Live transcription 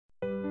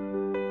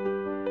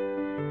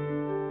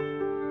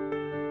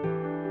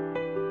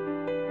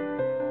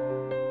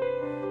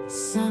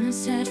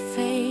Sunset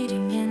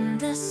fading in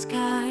the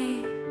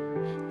sky,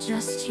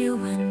 just you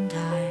and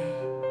I.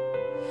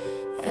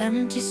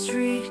 Empty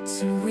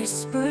streets and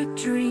whispered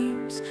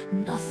dreams,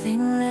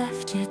 nothing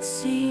left it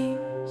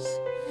seems.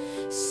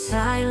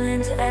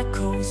 Silent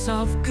echoes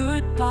of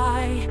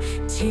goodbye,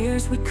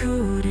 tears we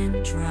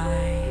couldn't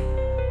dry.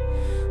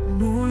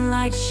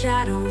 Moonlight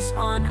shadows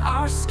on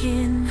our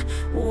skin,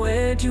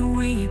 where do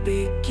we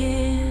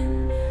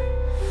begin?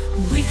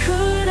 We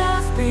could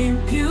have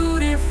been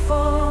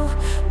beautiful,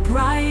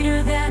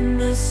 brighter than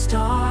the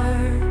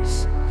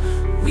stars.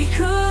 We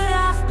could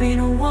have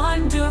been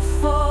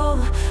wonderful,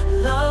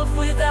 love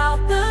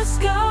without the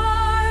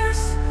scars.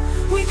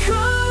 We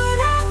could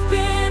have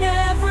been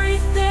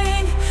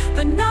everything,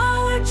 but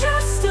now we're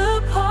just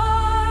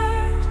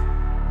apart.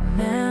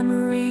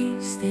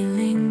 Memories, they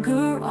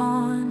linger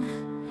on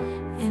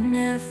in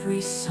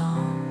every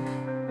song.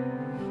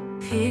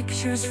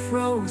 Pictures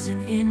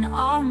frozen in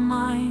our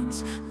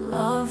minds,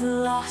 love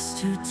lost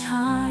to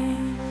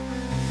time.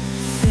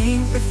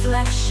 Faint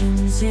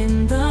reflections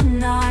in the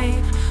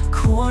night,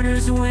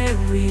 corners where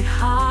we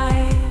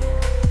hide.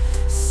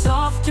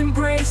 Soft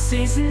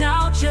embraces,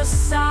 now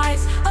just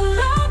sighs, a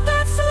love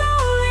that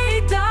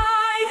slowly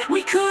died.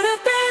 We could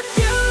have been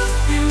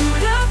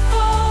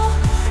beautiful,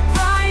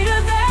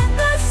 brighter than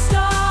the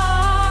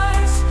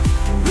stars.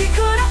 We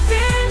could have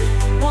been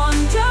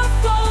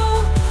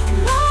wonderful,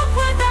 love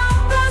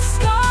without the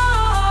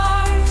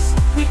scars.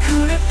 We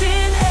could have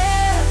been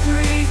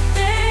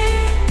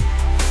everything,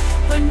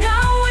 but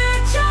now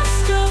we're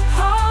just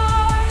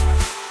apart.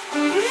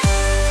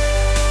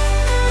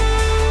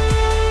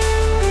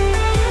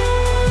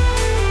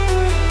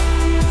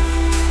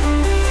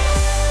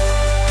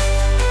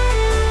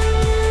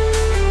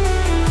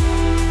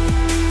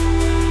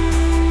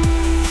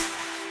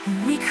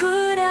 We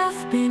could have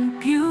been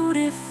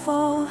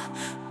beautiful,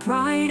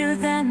 brighter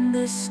than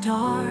the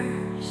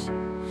stars.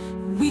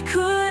 We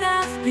could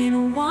have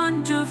been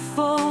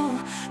wonderful,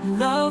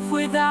 love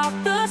without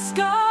the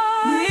scars.